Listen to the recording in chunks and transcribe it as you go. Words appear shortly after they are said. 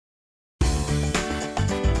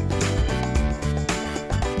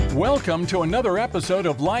Welcome to another episode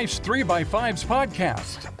of Life's 3x5's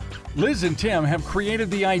podcast. Liz and Tim have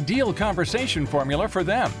created the ideal conversation formula for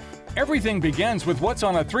them. Everything begins with what's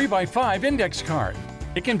on a 3x5 index card.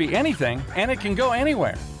 It can be anything, and it can go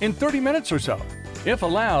anywhere in 30 minutes or so. If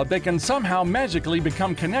allowed, they can somehow magically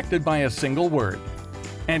become connected by a single word.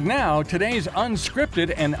 And now, today's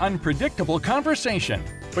unscripted and unpredictable conversation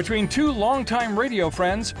between two longtime radio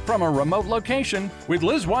friends from a remote location with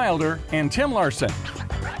Liz Wilder and Tim Larson.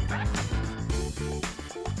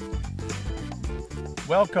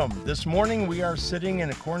 Welcome. This morning we are sitting in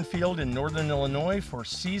a cornfield in northern Illinois for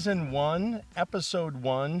Season 1, Episode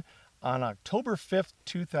 1 on October 5th,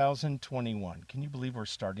 2021. Can you believe we're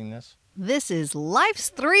starting this? This is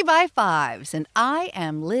Life's 3x5's, and I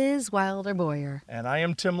am Liz Wilder Boyer. And I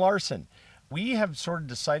am Tim Larson. We have sort of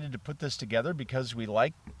decided to put this together because we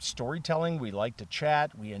like storytelling, we like to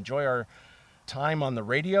chat, we enjoy our time on the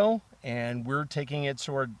radio, and we're taking it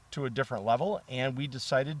sort of to a different level. And we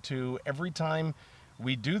decided to, every time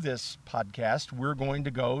we do this podcast, we're going to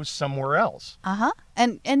go somewhere else.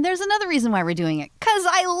 And there's another reason why we're doing it. Because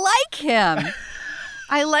I like him.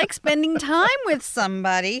 I like spending time with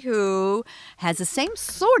somebody who has the same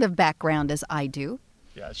sort of background as I do.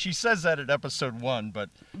 Yeah, she says that at Episode 1, but,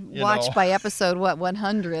 Watch by episode,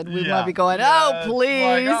 100, we Yeah, might be going, yeah, oh,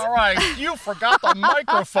 please. Like, all right, you forgot the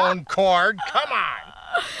microphone cord. Come on.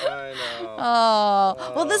 I know.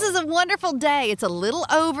 Oh, well, this is a wonderful day. It's a little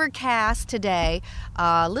overcast today,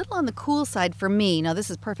 a little on the cool side for me. Now, this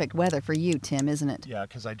is perfect weather for you, Tim, isn't it? Yeah,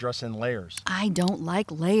 because I dress in layers. I don't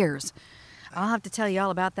like layers. I'll have to tell you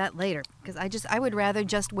all about that later, because I would rather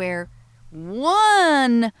just wear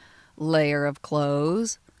one layer of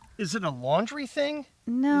clothes. Is it a laundry thing?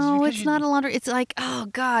 No, it's not a laundry. It's like, oh,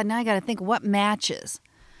 God, now I got to think what matches.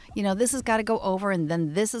 You know, this has got to go over, and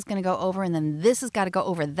then this is going to go over, and then this has got to go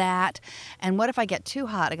over that. And what if I get too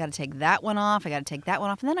hot? I got to take that one off. I got to take that one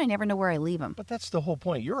off, and then I never know where I leave them. But that's the whole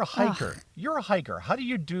point. You're a hiker. You're a hiker. How do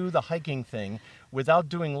you do the hiking thing without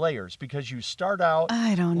doing layers? Because you start out,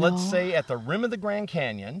 I don't know. let's say, at the rim of the Grand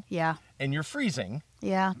Canyon. Yeah. And you're freezing.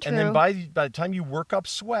 Yeah, true. And then by the time you work up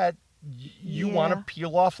sweat, you want to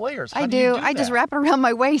peel off layers. How I do. You do I just that? wrap it around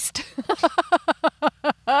my waist.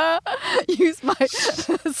 Use my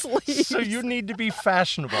sleeves. So you need to be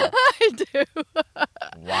fashionable. I do.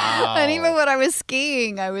 Wow. And even when I was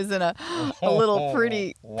skiing, I was in a little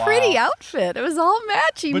pretty outfit. It was all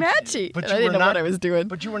matchy. But And I didn't know what I was doing.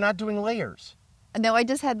 But you were not doing layers. No, I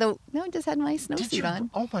just had my snowsuit on.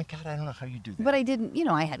 Oh my God, I don't know how you do that. But I didn't,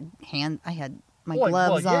 I had my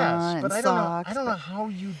gloves on but and I socks. don't know how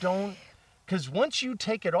you don't, because once you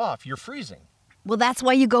take it off, you're freezing. Well, that's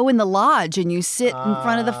why you go in the lodge and you sit in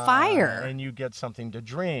front of the fire. And you get something to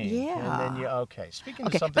drink. Yeah. And then speaking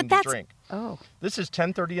of something but to drink. Oh. This is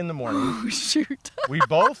 10:30 in the morning. Oh, shoot. We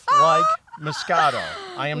both like Moscato.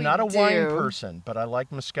 I am not a wine do. person, but I like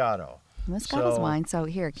Moscato. Moscato's wine, so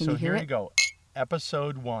here, can you hear it? So here you go.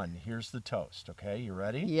 Episode 1. Here's the toast, okay? You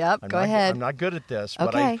ready? Yep, go ahead. I'm not good at this,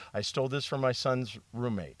 Okay. but I stole this from my son's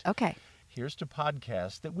roommate. Okay. Here's to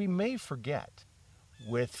podcasts that we may forget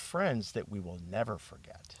with friends that we will never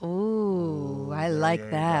forget. Ooh, I like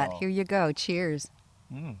that. Go. Here you go. Cheers.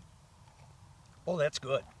 Oh, that's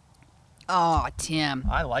good. Oh, Tim.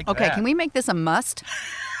 I like that. Okay, can we make this a must?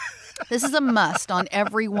 This is a must on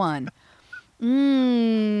every one.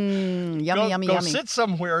 Yummy, yummy. Go sit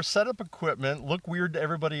somewhere, set up equipment, look weird to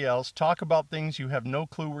everybody else, talk about things you have no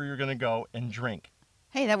clue where you're going to go, and drink.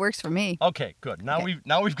 Hey, that works for me. Okay, good. Now we've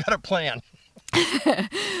got a plan.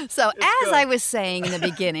 So, as good. I was saying in the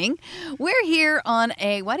beginning, we're here on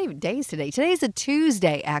what even day is today? Today's a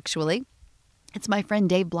Tuesday, actually. It's my friend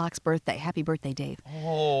Dave Block's birthday. Happy birthday, Dave.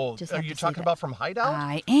 Oh, Just are have you to say talking that. about from Hideout?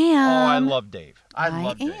 I am. Oh, I love Dave. I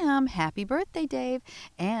love Dave. am. Happy birthday, Dave.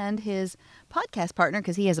 And his podcast partner,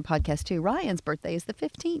 because he has a podcast too, Ryan's birthday is the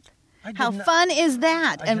 15th. How fun is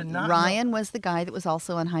that? And Ryan was the guy that was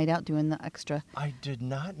also on Hideout doing the extra. I did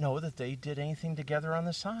not know that they did anything together on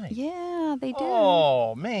the side. Yeah, they did.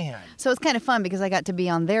 Oh, man. So it's kind of fun because I got to be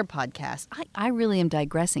on their podcast. I really am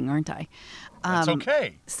digressing, aren't I? That's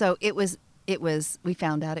okay. So we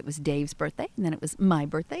found out it was Dave's birthday, and then it was my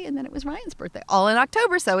birthday, and then it was Ryan's birthday. All in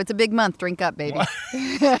October, so it's a big month. Drink up, baby. What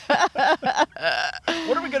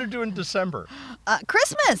are we going to do in December?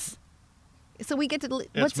 Christmas. So we get to...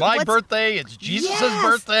 It's my birthday. It's Jesus'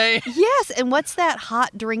 birthday. Yes, and what's that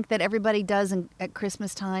hot drink that everybody does at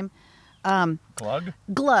Christmas time? Glug?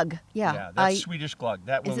 Glug, yeah. Yeah, that's Swedish glug.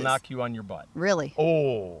 That will knock you on your butt. Really?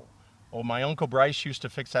 Oh, my Uncle Bryce used to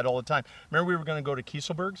fix that all the time. Remember we were going to go to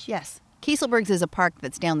Kieselberg's? Yes. Kieselberg's is a park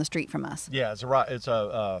that's down the street from us. Yeah, it's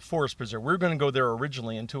a forest preserve. We were going to go there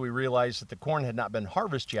originally until we realized that the corn had not been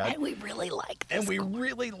harvested yet. And we really like this. And we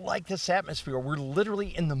really like this atmosphere. We're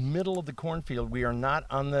literally in the middle of the cornfield. We are not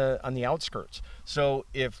on the outskirts. So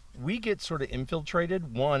if we get sort of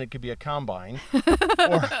infiltrated, one, it could be a combine,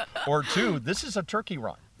 or two, this is a turkey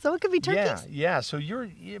run. So it could be turkeys? Yeah. So you're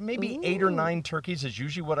maybe Ooh. 8 or 9 turkeys is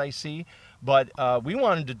usually what I see. But we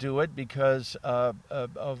wanted to do it because of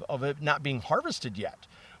it not being harvested yet.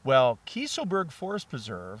 Well, Kieselberg Forest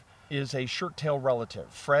Preserve is a shirt-tail relative.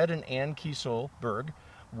 Fred and Ann Kieselberg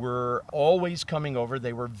were always coming over.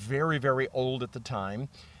 They were very, very old at the time.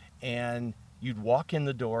 And you'd walk in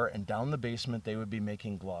the door, and down the basement, they would be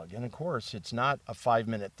making glug. And, of course, it's not a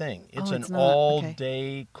 5-minute thing. It's an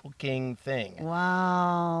all-day cooking thing.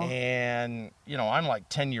 Wow. And, I'm like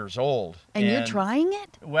 10 years old. And you're trying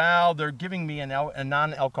it? Well, they're giving me a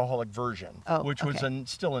non-alcoholic version, which was okay.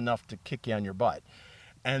 still enough to kick you on your butt.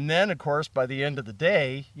 And then, of course, by the end of the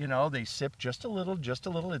day, they sip just a little.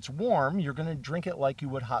 It's warm. You're going to drink it like you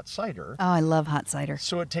would hot cider. Oh, I love hot cider.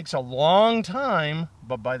 So it takes a long time,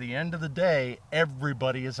 but by the end of the day,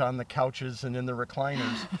 everybody is on the couches and in the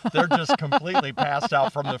recliners. They're just completely passed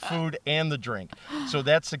out from the food and the drink. So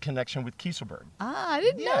that's the connection with Kieselberg. Ah, I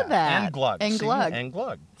didn't know that. And glug. And glug. And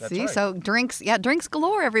glug. That's See, right. so drinks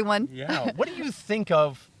galore, everyone. Yeah. What do you think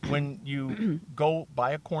of when you go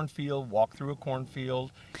by a cornfield, walk through a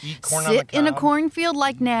cornfield, eat corn on the cob? Sit in a cornfield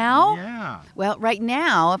like now? Yeah. Well, right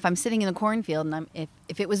now, if I'm sitting in a cornfield and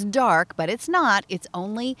if it was dark, but it's not, it's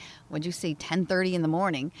only, what'd you say, 10:30 in the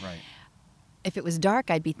morning. Right. If it was dark,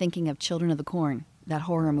 I'd be thinking of Children of the Corn, that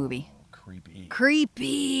horror movie. Creepy,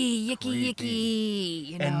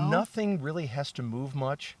 yicky. And nothing really has to move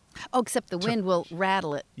much. Oh, except the wind will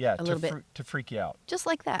rattle it a little bit. To freak you out. Just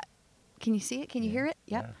like that. Can you see it? Can you hear it?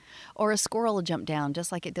 Yep. Yeah. Or a squirrel will jump down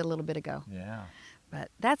just like it did a little bit ago. Yeah.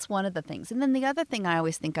 But that's one of the things. And then the other thing I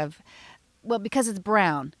always think of, well, because it's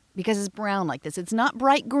brown like this. It's not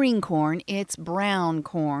bright green corn. It's brown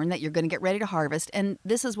corn that you're going to get ready to harvest. And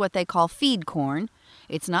this is what they call feed corn.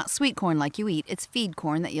 It's not sweet corn like you eat. It's feed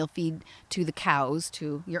corn that you'll feed to the cows,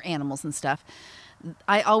 to your animals and stuff.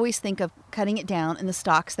 I always think of cutting it down in the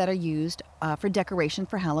stalks that are used for decoration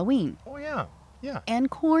for Halloween. Oh, yeah. Yeah. And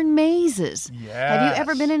corn mazes. Yes. Have you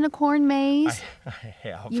ever been in a corn maze? I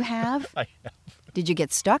have. You have? I have. Did you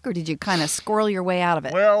get stuck or did you kind of squirrel your way out of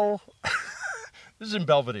it? Well, this is in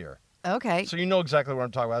Belvedere. Okay. So you know exactly what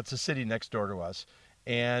I'm talking about. It's a city next door to us.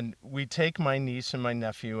 And we take my niece and my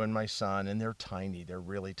nephew and my son, and they're tiny. They're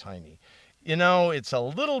really tiny. It's a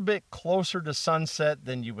little bit closer to sunset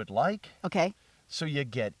than you would like. Okay. So you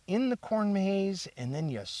get in the corn maze, and then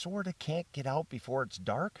you sort of can't get out before it's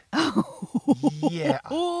dark. Yeah.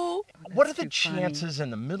 What are the chances in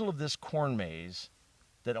the middle of this corn maze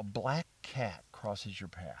that a black cat crosses your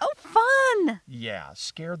path? Oh, fun! Yeah,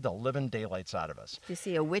 scared the living daylights out of us. Do you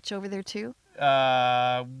see a witch over there too?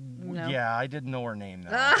 No. Yeah, I didn't know her name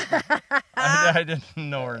now. I didn't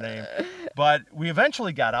know her name. But we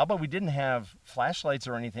eventually got out, but we didn't have flashlights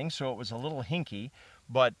or anything, so it was a little hinky.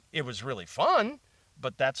 But it was really fun.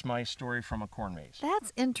 But that's my story from a corn maze.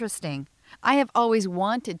 That's interesting. I have always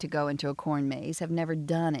wanted to go into a corn maze. Have never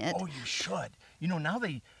done it. Oh, you should. Now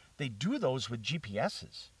they do those with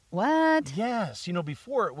GPSs. What? Yes.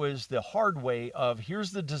 Before it was the hard way of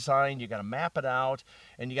here's the design, you got to map it out,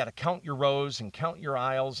 and you got to count your rows and count your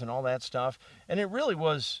aisles and all that stuff. And it really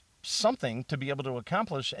was something to be able to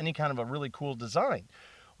accomplish any kind of a really cool design.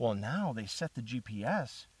 Well, now they set the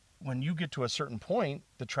GPS. When you get to a certain point,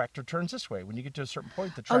 the tractor turns this way. When you get to a certain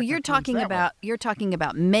point, the tractor turns that way. You're talking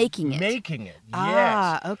about making it. Making it, yes.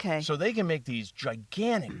 Ah, okay. So they can make these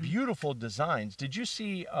gigantic, beautiful designs. Did you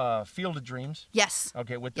see Field of Dreams? Yes.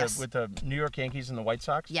 Okay, with Yes. the New York Yankees and the White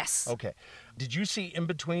Sox? Yes. Okay. Did you see in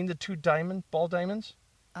between the two ball diamonds?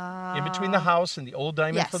 In between the house and the old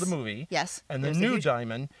diamond for the movie. Yes. And the new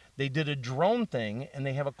diamond, they did a drone thing, and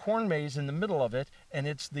they have a corn maze in the middle of it, and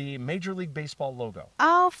it's the Major League Baseball logo.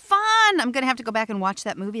 Oh, fun! I'm going to have to go back and watch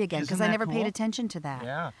that movie again because I that never cool? paid attention to that.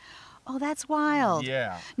 Yeah. Oh, that's wild.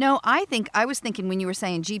 Yeah. No, I was thinking when you were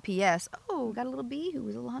saying GPS, oh, got a little bee who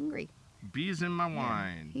was a little hungry. Bees in my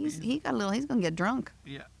wine. He's going to get drunk.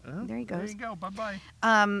 Yeah. There he goes. There you go. Bye-bye.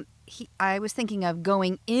 I was thinking of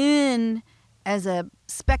going in as a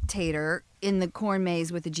spectator in the corn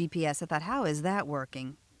maze with the GPS. I thought, how is that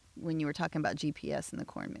working? When you were talking about GPS in the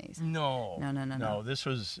corn maze. No. No. This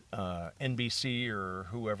was NBC or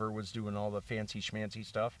whoever was doing all the fancy schmancy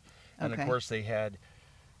stuff. And Okay. of course they had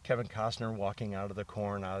Kevin Costner walking out of the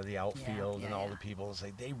corn, out of the outfield, and all the people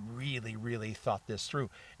say they really, really thought this through.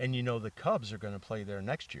 And the Cubs are going to play there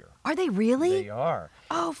next year. Are they really? They are.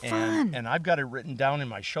 Oh, fun. And I've got it written down in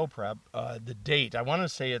my show prep, the date. I want to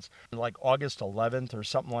say it's like August 11th or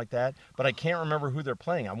something like that, but I can't remember who they're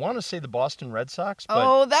playing. I want to say the Boston Red Sox.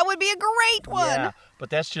 But, that would be a great one. Yeah, but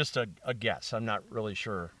that's just a guess. I'm not really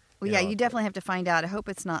sure. Well, you definitely have to find out. I hope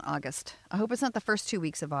it's not August. I hope it's not the first 2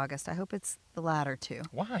 weeks of August. I hope it's the latter two.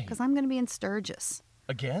 Why? Because I'm going to be in Sturgis.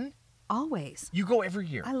 Again? Always. You go every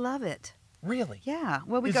year? I love it. Really? Yeah.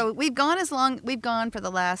 Well, we've gone for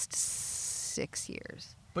the last 6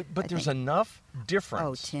 years. But there's enough difference.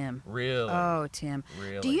 Oh, Tim. Really? Oh, Tim.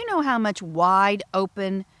 Really? Do you know how much wide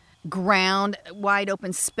open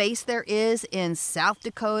space there is in South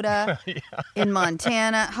Dakota, in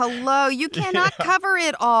Montana? Hello, you cannot cover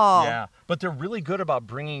it all. Yeah, but they're really good about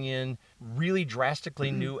bringing in really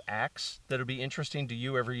drastically new acts that'll be interesting to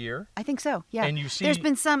you every year. I think so, yeah. And you see... There's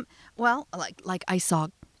been some, like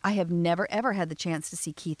I have never, ever had the chance to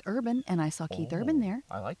see Keith Urban, and I saw Keith Urban there.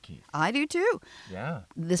 I like Keith. I do, too. Yeah.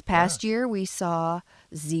 This past year, we saw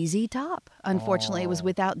ZZ Top. Unfortunately, it was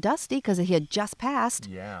without Dusty because he had just passed.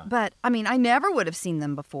 Yeah. But, I mean, I never would have seen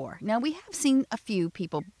them before. Now, we have seen a few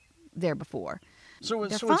people there before. They're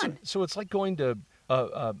fun. So it's like going to,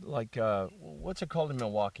 what's it called in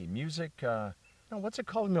Milwaukee? What's it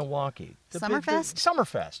called in Milwaukee? Summerfest?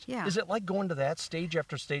 Summerfest. Yeah. Is it like going to that stage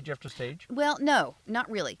after stage after stage? Well, no,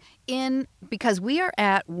 not really. Because we are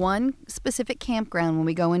at one specific campground when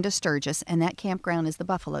we go into Sturgis, and that campground is the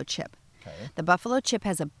Buffalo Chip. Okay. The Buffalo Chip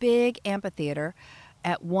has a big amphitheater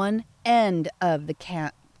at one end of the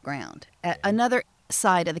campground. At another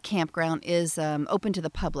side of the campground is open to the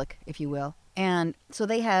public, if you will. And so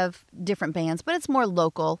they have different bands, but it's more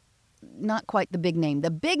local. Not quite the big name. The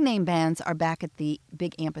big name bands are back at the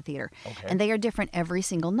big amphitheater, and they are different every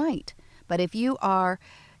single night. But if you are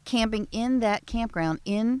camping in that campground,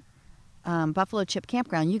 in Buffalo Chip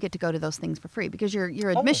Campground, you get to go to those things for free because your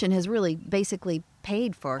admission has really basically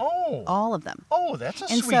paid for all of them. Oh, that's a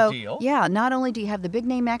sweet deal. Yeah, not only do you have the big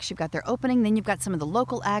name acts, you've got their opening, then you've got some of the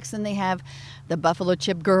local acts, and they have the Buffalo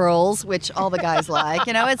Chip Girls, which all the guys like.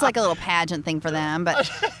 It's like a little pageant thing for them.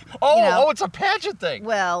 But it's a pageant thing.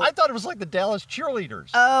 Well, I thought it was like the Dallas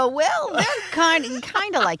cheerleaders. Oh, well, they're kind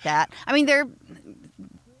of like that. I mean, they're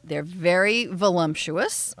very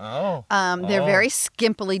voluptuous. They're very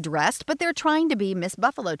skimpily dressed, but they're trying to be Miss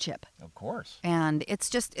Buffalo Chip. Of course. And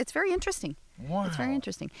it's very interesting. Wow. It's very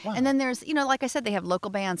interesting. Wow. And then there's, like I said, they have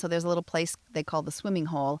local bands. So there's a little place they call the Swimming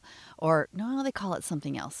Hole, or no, they call it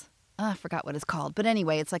something else. I forgot what it's called. But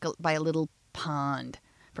anyway, it's like by a little pond,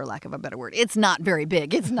 for lack of a better word. It's not very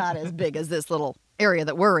big. It's not as big as this little area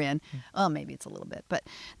that we're in. Oh, maybe it's a little bit. But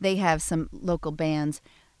they have some local bands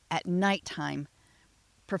at nighttime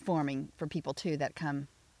performing for people too that come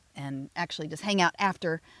and actually just hang out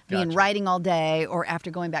after being riding all day or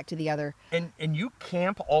after going back to the other. And you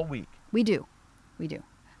camp all week? We do.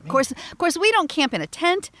 Of course, we don't camp in a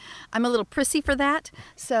tent. I'm a little prissy for that,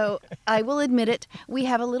 so I will admit it. We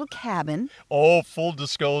have a little cabin. Oh, full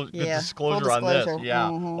disclosure full on disclosure. this. Yeah.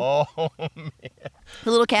 Mm-hmm. Oh, man.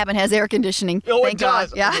 The little cabin has air conditioning. Oh, Thank it does.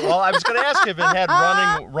 God. Yeah. Well, I was going to ask if it had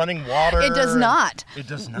running water. It does not. It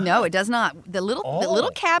does not. No, it does not. The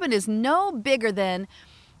little cabin is no bigger than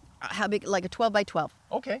how big? Like a 12 by 12.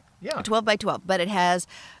 Okay. Yeah. A 12 by 12, but it has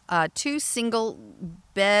 2 single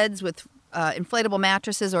beds with inflatable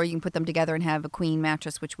mattresses, or you can put them together and have a queen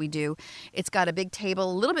mattress, which we do. It's got a big table,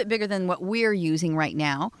 a little bit bigger than what we're using right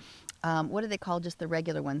now. What do they call just the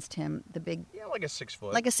regular ones, Tim? The big... Yeah, like a 6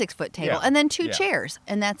 foot. Like a 6 foot table. Yeah. And then 2 chairs,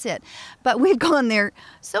 and that's it. But we've gone there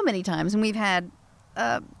so many times, and we've had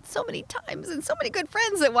so many times and so many good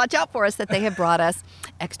friends that watch out for us that they have brought us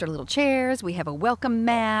extra little chairs. We have a welcome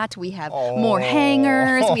mat. We have more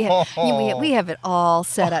hangers. We have it all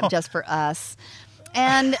set up just for us.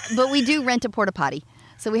 But we do rent a porta potty.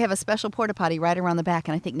 So we have a special porta potty right around the back,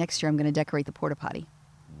 and I think next year I'm going to decorate the porta potty.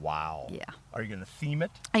 Wow. Yeah. Are you going to theme it?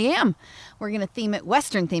 I am. We're going to theme it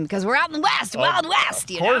Western theme because we're out in the West, Wild West,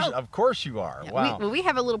 Of course you are. Yeah, wow. We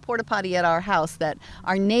have a little porta potty at our house that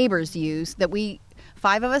our neighbors use, that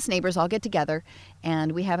 5 of us neighbors all get together,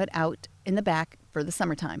 and we have it out in the back for the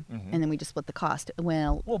summertime, and then we just split the cost.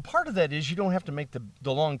 Well, part of that is you don't have to make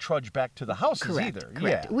the long trudge back to the houses either.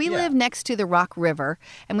 Correct. Yeah, we live next to the Rock River,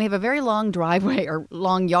 and we have a very long driveway or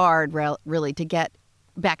long yard, really, to get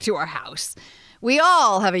back to our house. We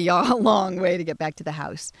all have a long way to get back to the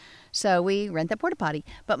house. So we rent the porta potty.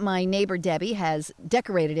 But my neighbor Debbie has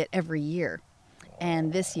decorated it every year.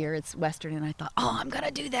 And this year it's Western, and I thought, oh, I'm going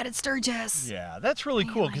to do that at Sturgis. Yeah, that's really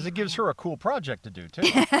cool because it gives her a cool project to do, too.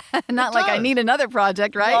 Not like I need another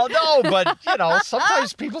project, right? Well, no, but,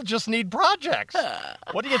 sometimes people just need projects.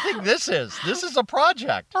 What do you think this is? This is a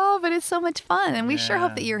project. Oh, but it's so much fun, and we sure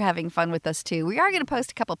hope that you're having fun with us, too. We are going to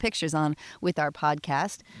post a couple pictures on with our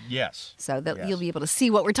podcast. Yes. So that you'll be able to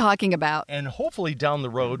see what we're talking about. And hopefully down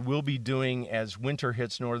the road, we'll be doing, as winter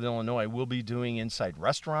hits Northern Illinois, we'll be doing inside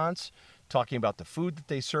restaurants, talking about the food that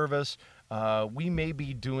they serve us. We may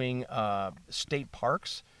be doing state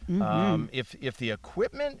parks if the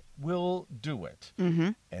equipment will do it.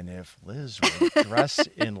 And if Liz will dress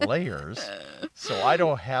in layers so I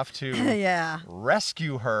don't have to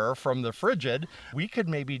rescue her from the frigid, we could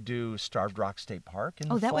maybe do Starved Rock State Park in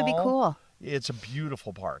the fall. That would be cool. It's a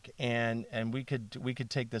beautiful park, and we could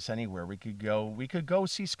take this anywhere. We could go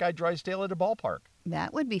see Sky Drysdale at a ballpark.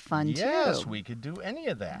 That would be fun, too. Yes, we could do any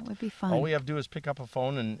of that. That would be fun. All we have to do is pick up a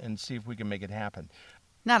phone and see if we can make it happen.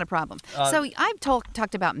 Not a problem. So I've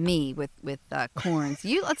talked about me with corns.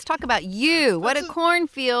 Let's talk about you. What do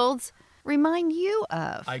cornfields remind you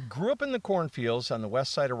of? I grew up in the cornfields on the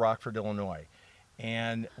west side of Rockford, Illinois.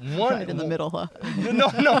 And right in the middle, huh?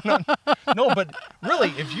 No, but really,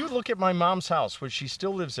 if you look at my mom's house, which she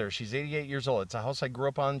still lives there, she's 88 years old. It's a house I grew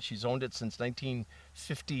up on. She's owned it since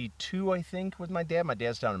 1952, I think, with my dad. My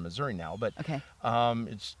dad's down in Missouri now, but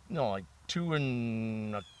it's like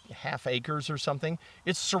 2.5 acres or something.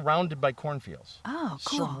 It's surrounded by cornfields. Oh,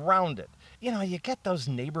 cool. Surrounded. You get those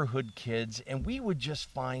neighborhood kids, and we would just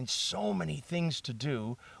find so many things to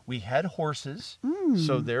do. We had horses,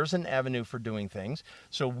 so there's an avenue for doing things.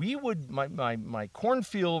 So we would, my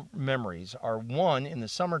cornfield memories are, one, in the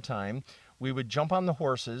summertime, we would jump on the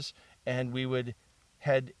horses, and we would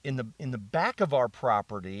head in the back of our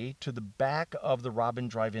property to the back of the Robin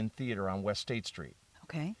Drive-In Theater on West State Street.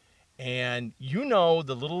 Okay. And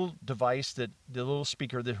the little device, the little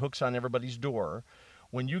speaker that hooks on everybody's door,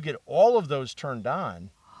 when you get all of those turned on,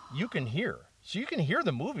 you can hear. So you can hear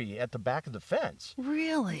the movie at the back of the fence.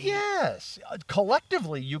 Really? Yes.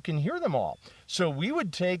 Collectively, you can hear them all. So we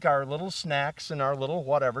would take our little snacks and our little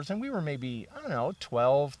whatevers, and we were maybe,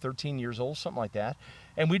 12, 13 years old, something like that.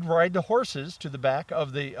 And we'd ride the horses to the back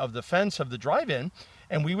of the fence of the drive-in,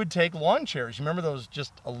 and we would take lawn chairs. You remember those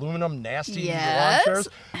just aluminum, nasty lawn chairs?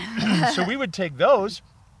 So we would take those,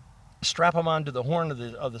 strap them onto the horn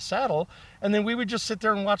of the saddle, and then we would just sit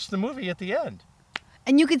there and watch the movie at the end.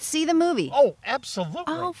 And you could see the movie. Oh, absolutely.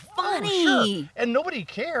 Oh, funny. Oh, sure. And nobody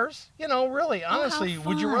cares. Really, honestly,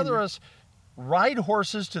 would you rather us ride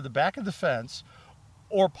horses to the back of the fence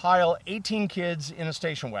or pile 18 kids in a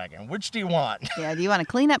station wagon? Which do you want? Yeah, do you want to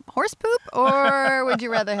clean up horse poop, or would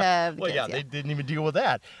you rather have the kids? They didn't even deal with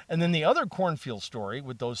that. And then the other cornfield story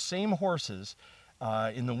with those same horses,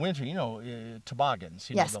 in the winter, toboggans.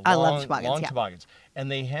 Yes, the I love toboggans. Long toboggans.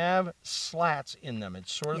 And they have slats in them.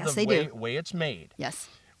 It's sort of the way it's made. Yes.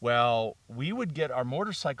 Well, we would get our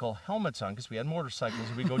motorcycle helmets on, because we had motorcycles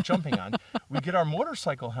that we go jumping on. We'd get our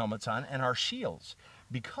motorcycle helmets on and our shields.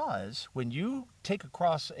 Because when you take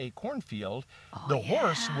across a cornfield, the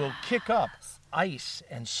horse will kick up ice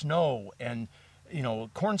and snow and,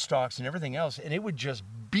 corn stalks and everything else. And it would just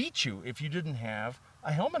beat you if you didn't have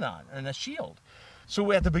a helmet on and a shield.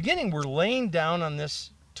 So at the beginning, we're laying down on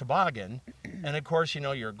this toboggan, and of course,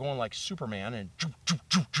 you're going like Superman and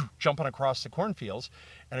jumping across the cornfields.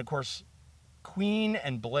 And of course, Queen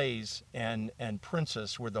and Blaze and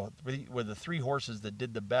Princess were the three horses that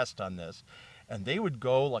did the best on this, and they would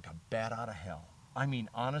go like a bat out of hell. I mean,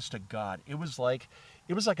 honest to God, it was like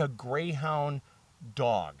a greyhound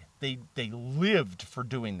dog. They lived for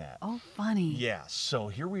doing that. Oh, funny. Yeah. So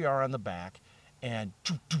here we are on the back. And,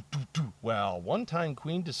 well, one time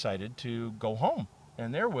Queen decided to go home,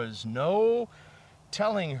 and there was no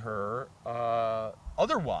telling her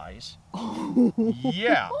otherwise.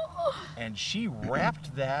 Yeah. And she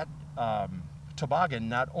wrapped that toboggan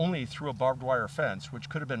not only through a barbed wire fence, which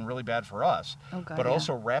could have been really bad for us, but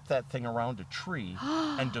also wrapped that thing around a tree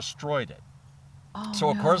and destroyed it. So,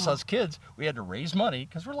 of course, us kids, we had to raise money,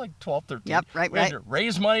 because we're like 12, 13. Yep, right. We had to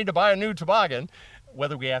raise money to buy a new toboggan.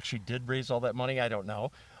 Whether we actually did raise all that money, I don't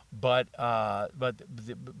know. But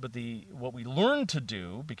what we learned to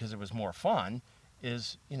do, because it was more fun,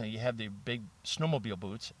 is, you have the big snowmobile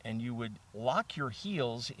boots, and you would lock your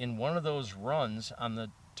heels in one of those runs on the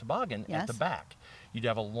toboggan at the back. You'd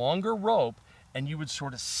have a longer rope, and you would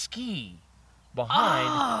sort of ski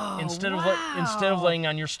behind instead of laying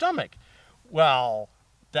on your stomach. Well,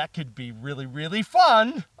 that could be really, really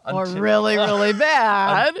fun Or really, really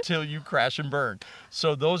bad. Until you crash and burn.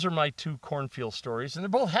 So those are my two cornfield stories, and they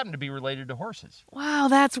both happen to be related to horses. Wow,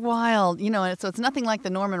 that's wild. So it's nothing like the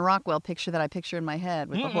Norman Rockwell picture that I picture in my head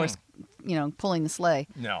with the horse, pulling the sleigh.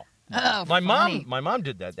 No. Oh, my funny. mom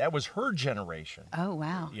did that. That was her generation. Oh,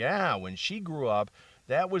 wow. Yeah, when she grew up,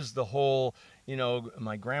 that was the whole,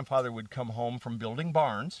 my grandfather would come home from building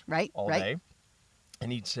barns all day,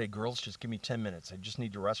 and he'd say, girls, just give me 10 minutes. I just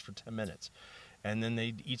need to rest for 10 minutes. And then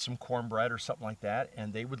they'd eat some cornbread or something like that,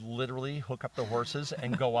 and they would literally hook up the horses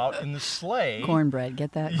and go out in the sleigh. Cornbread,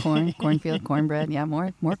 get that? Cornfield, cornbread. Yeah,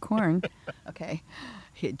 more corn. Okay.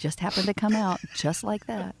 It just happened to come out just like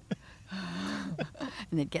that.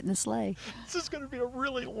 And they'd get in the sleigh. This is going to be a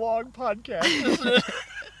really long podcast, isn't it?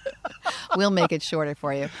 We'll make it shorter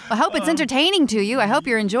for you. I hope it's entertaining to you. I hope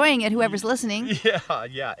you're enjoying it, whoever's listening.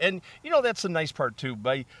 Yeah. And, that's the nice part, too.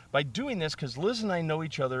 By doing this, because Liz and I know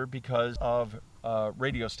each other because of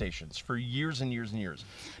radio stations for years and years and years.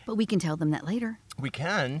 But we can tell them that later. We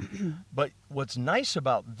can. But what's nice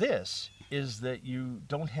about this is that you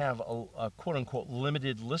don't have a quote-unquote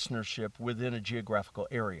limited listenership within a geographical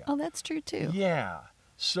area. Oh, that's true, too. Yeah.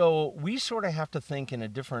 So we sort of have to think in a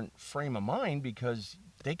different frame of mind because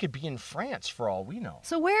they could be in France for all we know.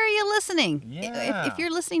 So where are you listening? Yeah. If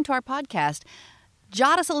you're listening to our podcast,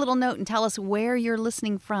 jot us a little note and tell us where you're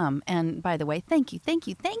listening from. And by the way, thank you.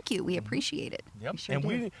 We appreciate it. Yep. We sure and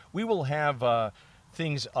do. we will have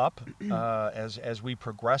things up as we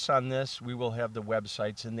progress on this. We will have the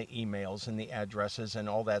websites and the emails and the addresses and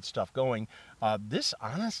all that stuff going. This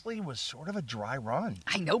honestly was sort of a dry run.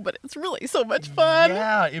 I know, but it's really so much fun.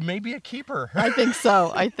 Yeah, it may be a keeper. I think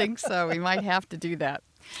so. We might have to do that.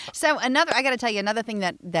 So I got to tell you, another thing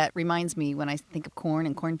that reminds me when I think of corn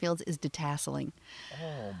and cornfields is detasseling.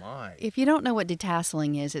 Oh, my. If you don't know what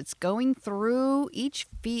detasseling is, it's going through each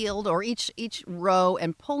field or each row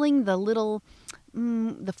and pulling the little,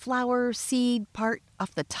 the flower seed part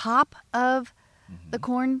off the top of the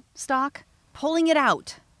corn stalk, pulling it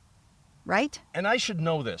out, right? And I should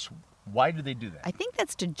know this. Why do they do that? I think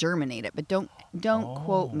that's to germinate it, but don't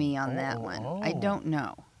quote me on that one. I don't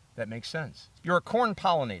know. That makes sense. You're a corn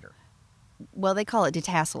pollinator. Well, they call it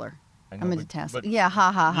detasseler. I'm a detasseler. but- Yeah,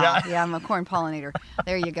 ha. Yeah, I'm a corn pollinator.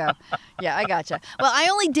 There you go. Yeah, I gotcha. Well, I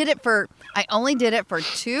only did it for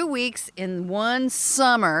 2 weeks in one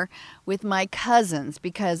summer with my cousins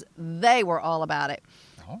because they were all about it.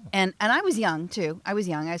 Oh. And I was young, too. I was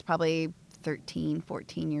probably 13,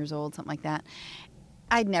 14 years old, something like that.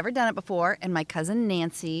 I'd never done it before, and my cousin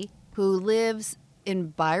Nancy, who lives in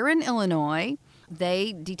Byron, Illinois,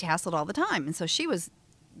 they detasseled all the time. And so she was,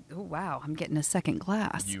 oh, wow, I'm getting a second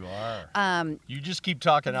glass. You are. You just keep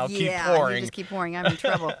talking. I'll keep pouring. You just keep pouring. I'm in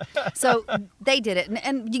trouble. So they did it.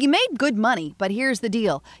 And you made good money. But here's the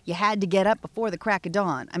deal. You had to get up before the crack of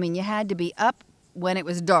dawn. I mean, you had to be up when it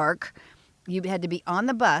was dark. You had to be on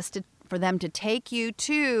the bus for them to take you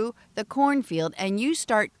to the cornfield. And you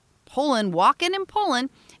start walking and pulling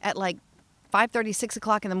at like 5:30, 6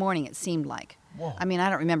 o'clock in the morning, it seemed like. Whoa. I mean, I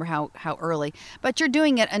don't remember how early. But you're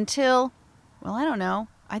doing it until, well, I don't know.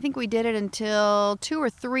 I think we did it until 2 or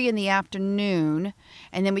 3 in the afternoon.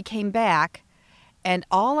 And then we came back. And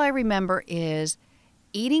all I remember is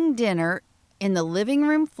eating dinner in the living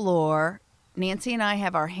room floor. Nancy and I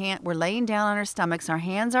have we're laying down on our stomachs. Our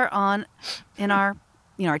hands are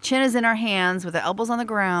our chin is in our hands with the elbows on the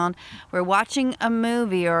ground. We're watching a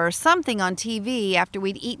movie or something on TV after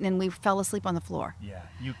we'd eaten and we fell asleep on the floor. Yeah.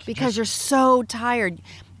 Because you're so tired.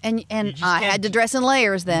 And I had to dress in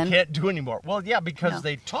layers then. You can't do anymore. Well, yeah, because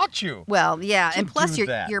they taught you. Well, yeah, and plus do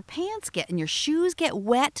your pants and your shoes get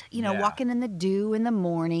wet, walking in the dew in the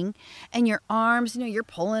morning, and your arms, you're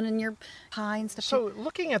pulling and you're high and stuff. So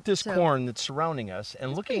looking at this corn that's surrounding us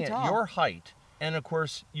and looking at your height, and of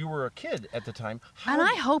course you were a kid at the time. And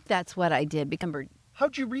I hope that's what I did.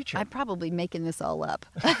 How'd you reach it? I'm probably making this all up.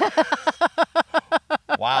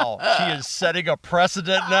 Wow, she is setting a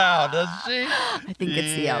precedent now, doesn't she? I think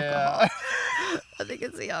it's the alcohol. I think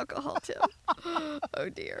it's the alcohol, Tim. Oh,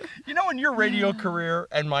 dear. In your radio career,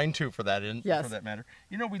 and mine too for that Yes. for that matter,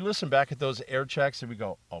 we listen back at those air checks and we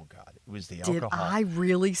go, oh, God, it was the alcohol. Did I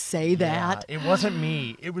really say that? Yeah, it wasn't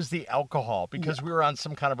me. It was the alcohol because we were on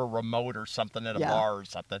some kind of a remote or something at a bar or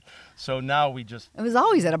something. So now we just... It was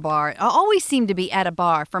always at a bar. I always seemed to be at a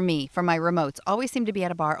bar for me, for my remotes. Always seemed to be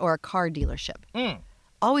at a bar or a car dealership.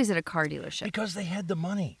 Always at a car dealership. Because they had the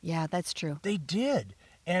money. Yeah, that's true. They did.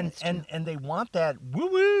 And they want that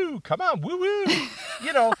woo-woo. Come on, woo-woo.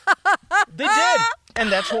 They did.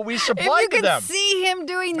 And that's what we supplied to them. If you could see him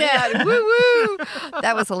doing that, woo-woo.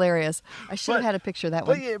 That was hilarious. I should have had a picture of that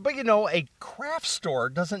one. But a craft store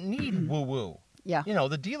doesn't need woo-woo. Yeah. You know,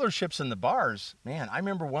 the dealerships and the bars, man, I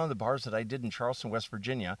remember one of the bars that I did in Charleston, West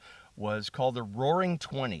Virginia was called the Roaring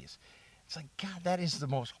 20s. It's like, God, that is the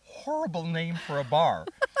most horrible name for a bar.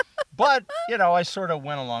 But, you know, I sort of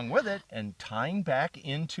went along with it, and tying back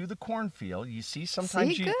into the Cornfield, you see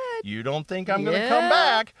sometimes you don't think I'm going to come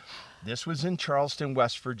back. This was in Charleston,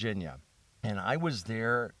 West Virginia. And I was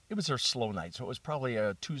there. It was their slow night, so it was probably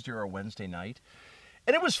a Tuesday or a Wednesday night.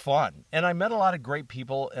 And it was fun. And I met a lot of great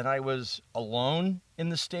people, and I was alone in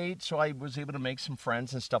the state, so I was able to make some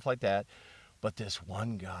friends and stuff like that. But this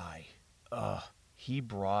one guy, he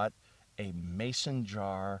brought a mason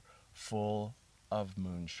jar full of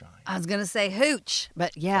moonshine. I was going to say hooch,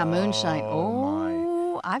 but yeah, moonshine.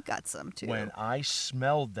 Oh, I've got some too. When I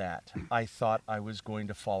smelled that, I thought I was going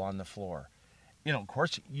to fall on the floor. You know, of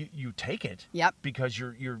course, you take it. Yep. Because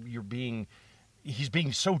he's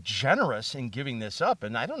being so generous in giving this up,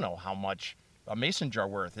 and I don't know how much a mason jar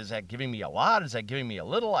worth. Is that giving me a lot? Is that giving me a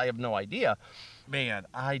little? I have no idea. Man,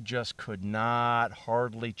 I just could not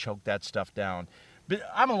hardly choke that stuff down. But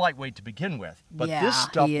I'm a lightweight to begin with. But this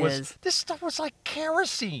stuff was like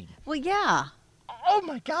kerosene. Well, yeah. Oh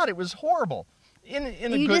my God, it was horrible. In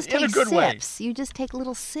a good sips. way. You just take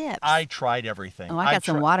little sips. I tried everything. Oh, I got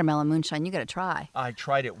some watermelon moonshine. You got to try. I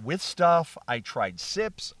tried it with stuff. I tried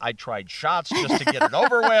sips. I tried shots just to get it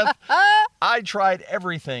over with. I tried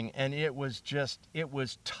everything, and it was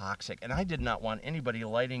toxic. And I did not want anybody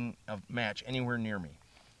lighting a match anywhere near me.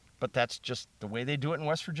 But that's just the way they do it in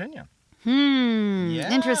West Virginia.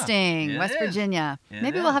 Yeah, Interesting. West Virginia.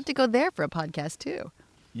 Maybe we'll have to go there for a podcast too.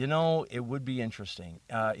 You know, it would be interesting.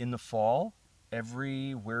 In the fall,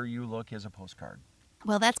 everywhere you look is a postcard.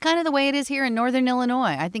 Well, that's kind of the way it is here in Northern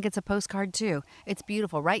Illinois. I think it's a postcard too. It's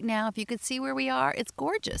beautiful. Right now, if you could see where we are, it's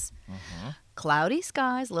gorgeous. Cloudy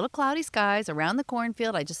skies, little cloudy skies around the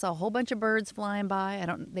cornfield. I just saw a whole bunch of birds flying by.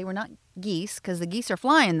 They were not geese, because the geese are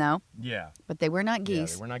flying though. Yeah. But they were not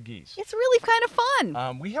geese. Yeah, they were not geese. It's really kind of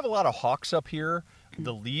fun. We have a lot of hawks up here.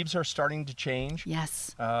 The leaves are starting to change.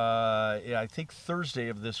 Yes. I think Thursday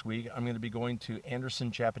of this week, I'm going to be going to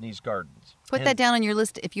Anderson Japanese Gardens. Put that down on your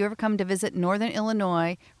list. If you ever come to visit Northern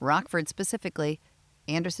Illinois, Rockford specifically,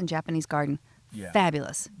 Anderson Japanese Garden. Yeah.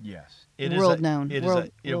 Fabulous. Yes. World known,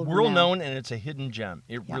 and it's a hidden gem.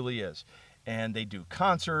 It really is. And they do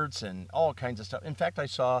concerts and all kinds of stuff. In fact, I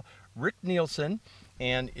saw Rick Nielsen,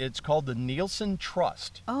 and it's called the Nielsen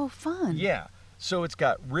Trust. Oh, fun. Yeah. So it's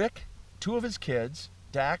got Rick, two of his kids,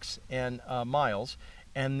 Dax and Miles,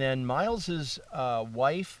 and then Miles's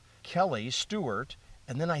wife, Kelly Stewart,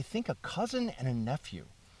 and then I think a cousin and a nephew.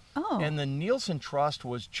 Oh. And the Nielsen Trust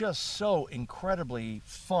was just so incredibly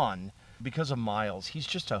fun because of Miles. He's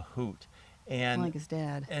just a hoot. And like his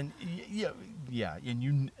dad. And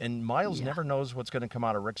and Miles never knows what's going to come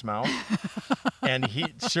out of Rick's mouth. And he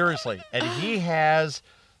has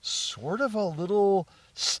sort of a little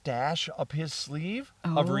stash up his sleeve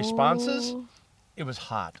of responses. It was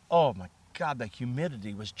hot. Oh my God, the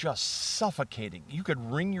humidity was just suffocating. You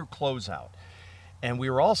could wring your clothes out. And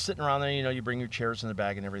we were all sitting around there, you bring your chairs in the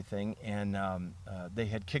bag and everything. And they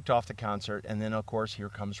had kicked off the concert. And then, of course, here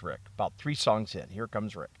comes Rick. About 3 songs in, here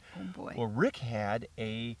comes Rick. Oh, boy. Well, Rick had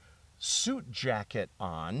a suit jacket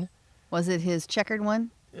on. Was it his checkered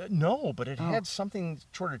one? No, but it had something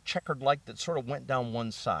sort of checkered-like that sort of went down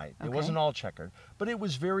one side. Okay. It wasn't all checkered, but it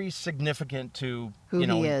was very significant to who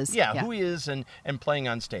he is. Yeah, who he is and playing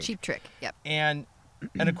on stage. Cheap Trick. Yep. And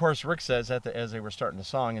of course, Rick says as they were starting the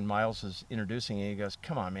song, and Miles is introducing it, he goes,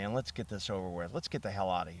 "Come on, man, let's get this over with. Let's get the hell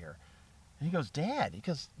out of here." And he goes, "Dad,"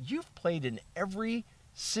 "you've played in every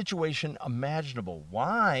situation imaginable.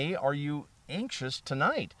 Why are you anxious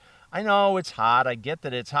tonight? I know it's hot. I get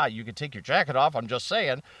that it's hot. You could take your jacket off. I'm just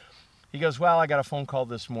saying." He goes, "Well, I got a phone call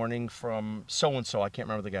this morning from so-and-so." I can't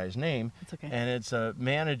remember the guy's name. It's okay. And it's a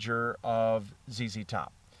manager of ZZ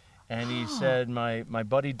Top. And he said, my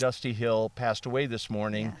buddy Dusty Hill passed away this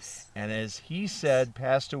morning. Yes. And as he said,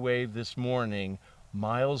 passed away this morning,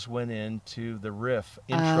 Miles went into the riff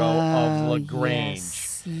intro of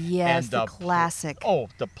LaGrange. Yes, the classic.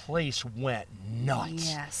 The place went nuts.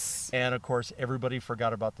 Yes. And, of course, everybody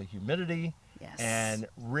forgot about the humidity. Yes. And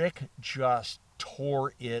Rick just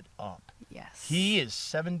tore it up. Yes. He is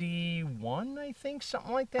 71, I think,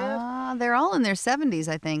 something like that. They're all in their 70s,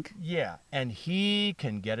 I think. Yeah, and he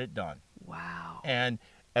can get it done. Wow. And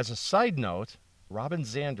as a side note, Robin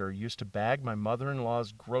Zander used to bag my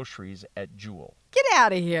mother-in-law's groceries at Jewel. Get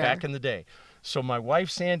out of here. Back in the day. So my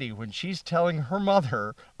wife, Sandy, when she's telling her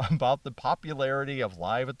mother about the popularity of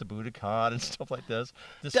Live at the Budokan and stuff like this.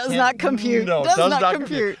 Does not compute. No, does not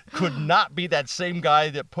compute. Could not be that same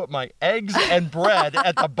guy that put my eggs and bread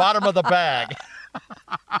at the bottom of the bag.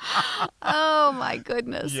 Oh, my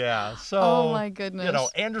goodness. Yeah. So, oh, my goodness.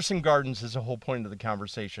 Anderson Gardens is the whole point of the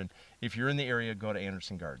conversation. If you're in the area, go to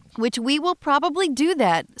Anderson Gardens. Which we will probably do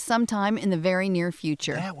that sometime in the very near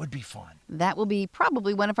future. That would be fun. That will be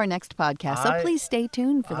probably one of our next podcasts. So please stay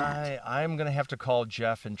tuned for that. I'm going to have to call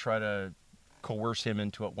Jeff and try to coerce him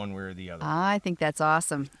into it one way or the other. I think that's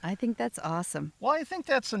awesome. Well, I think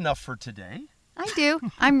that's enough for today. I do.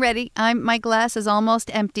 I'm ready. My glass is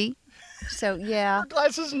almost empty. So, yeah. Your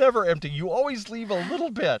glass is never empty. You always leave a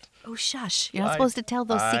little bit. Oh, shush. You're not supposed to tell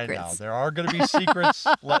those secrets. I know. There are going to be secrets.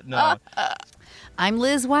 No. I'm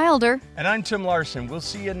Liz Wilder. And I'm Tim Larson. We'll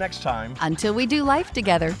see you next time. Until we do life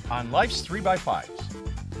together. On Life's 3x5s.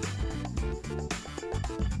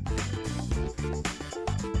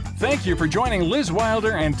 Thank you for joining Liz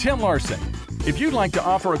Wilder and Tim Larson. If you'd like to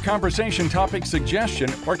offer a conversation topic suggestion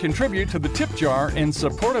or contribute to the tip jar in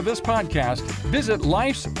support of this podcast, visit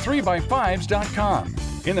lifes3by5s.com.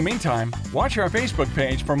 In the meantime, watch our Facebook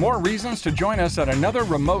page for more reasons to join us at another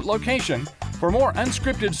remote location for more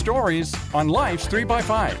unscripted stories on Life's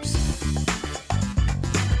 3x5s.